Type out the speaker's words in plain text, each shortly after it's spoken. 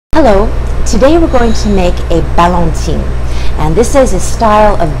Hello, today we're going to make a ballotine, and this is a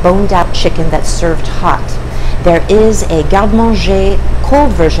style of boned out chicken that's served hot. There is a garde-manger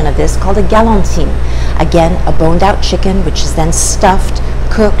cold version of this called a galantine. Again, a boned out chicken which is then stuffed,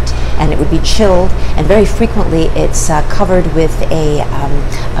 cooked, and it would be chilled, and very frequently it's covered with a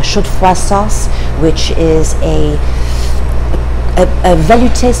chaud-froid sauce, which is a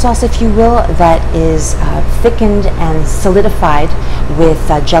velouté sauce, if you will, that is thickened and solidified with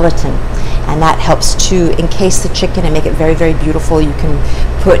gelatin, and that helps to encase the chicken and make it very, very beautiful. You can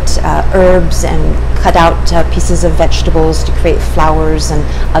put herbs and cut out pieces of vegetables to create flowers and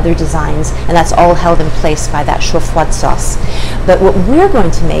other designs, and that's all held in place by that chaud-froid sauce. But what we're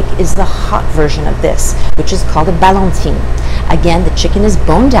going to make is the hot version of this, which is called a ballotine. Again, the chicken is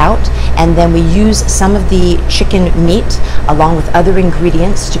boned out, and then we use some of the chicken meat along with other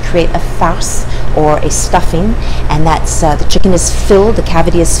ingredients to create a farce or a stuffing, and that's the chicken is filled, the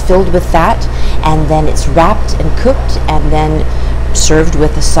cavity is filled with that, and then it's wrapped and cooked and then served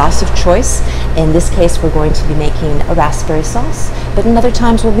with a sauce of choice. In this case, we're going to be making a raspberry sauce, but in other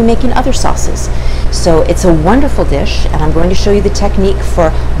times we'll be making other sauces. So it's a wonderful dish, and I'm going to show you the technique for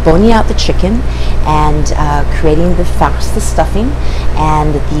boning out the chicken and creating the farce, the stuffing,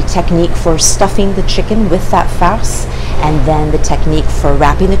 and the technique for stuffing the chicken with that farce, and then the technique for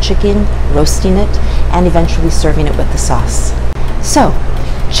wrapping the chicken, roasting it, and eventually serving it with the sauce. So,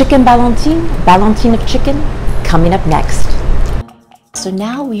 chicken ballotine, ballotine of chicken, coming up next. So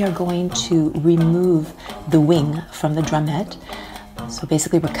now we are going to remove the wing from the drumette. So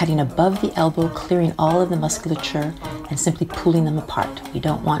basically we're cutting above the elbow, clearing all of the musculature and simply pulling them apart. We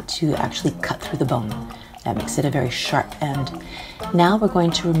don't want to actually cut through the bone. That makes it a very sharp end. Now we're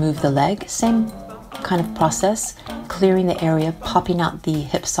going to remove the leg, same kind of process, clearing the area, popping out the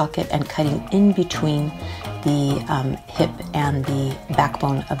hip socket and cutting in between the hip and the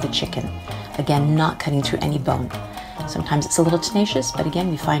backbone of the chicken. Again, not cutting through any bone. Sometimes it's a little tenacious, but again,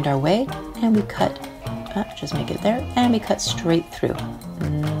 we find our way and we cut, just make it there, and we cut straight through,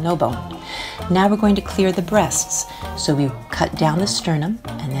 no bone. Now we're going to clear the breasts. So we cut down the sternum,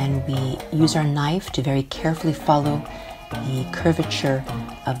 and then we use our knife to very carefully follow the curvature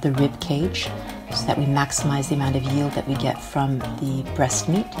of the rib cage so that we maximize the amount of yield that we get from the breast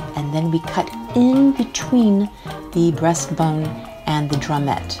meat. And then we cut in between the breastbone and the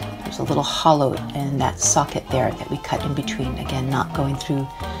drumette. There's a little hollow in that socket there that we cut in between. Again, not going through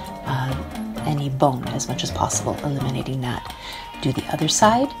any bone as much as possible, eliminating that. Do the other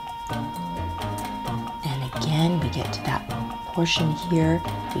side. And again, we get to that portion here.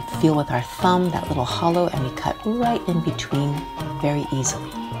 We feel with our thumb that little hollow, and we cut right in between very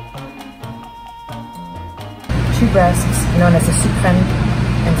easily. Two breasts, known as a suprême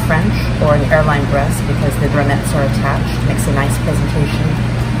in French, or an airline breast, because the drumettes are attached. Makes a nice presentation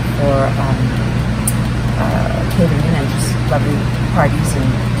for catering and just lovely parties and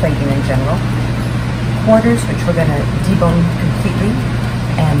plating in general. Quarters, which we're going to debone completely,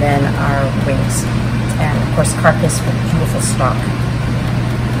 and then our wings, and of course carcass with beautiful stock.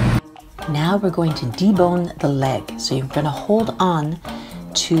 Now we're going to debone the leg. So you're going to hold on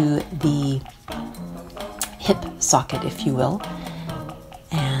to the hip socket, if you will,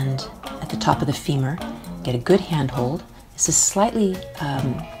 and at the top of the femur, get a good handhold. This is slightly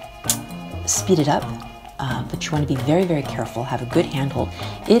speeded up, but you want to be very, very careful. Have a good handhold.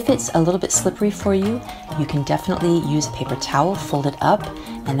 If it's a little bit slippery for you, you can definitely use a paper towel, fold it up,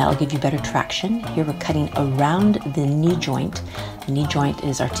 and that'll give you better traction. Here we're cutting around the knee joint. The knee joint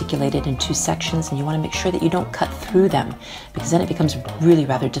is articulated in two sections, and you want to make sure that you don't cut through them, because then it becomes really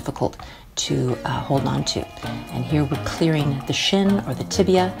rather difficult to hold on to. And here we're clearing the shin or the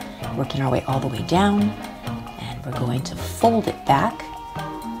tibia, working our way all the way down, and we're going to fold it back,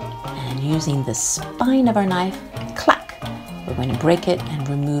 and using the spine of our knife, clack, we're going to break it and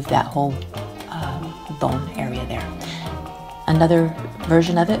remove that whole bone area there. Another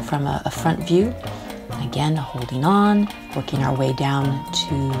version of it from a front view, again holding on, working our way down to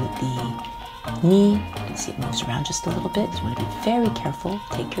the knee. You can see it moves around just a little bit, so you want to be very careful,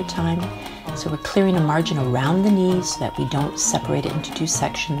 take your time. So we're clearing a margin around the knee so that we don't separate it into two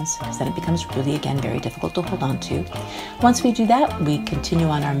sections, because then it becomes really, again, very difficult to hold on to. Once we do that, we continue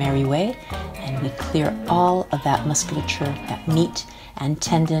on our merry way, and we clear all of that musculature, that meat and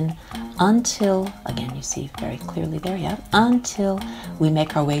tendon, until, again, you see very clearly there, yeah, until we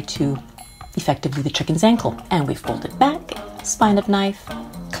make our way to effectively the chicken's ankle. And we fold it back, spine of knife,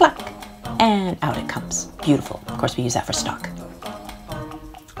 clack, and out it comes. Beautiful. Of course, we use that for stock.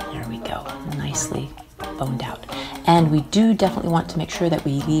 There we go, nicely boned out. And we do definitely want to make sure that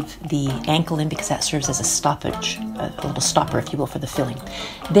we leave the ankle in, because that serves as a stoppage a little stopper, if you will, for the filling.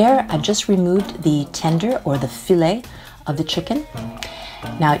 There, I've just removed the tender or the fillet of the chicken.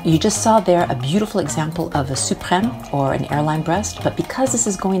 Now, you just saw there a beautiful example of a suprême or an airline breast, but because this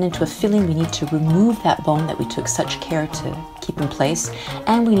is going into a filling, we need to remove that bone that we took such care to keep in place,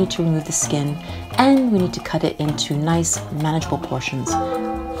 and we need to remove the skin, and we need to cut it into nice, manageable portions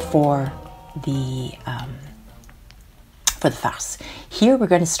for the farce. Here, we're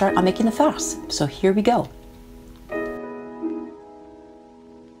going to start on making the farce. So here we go.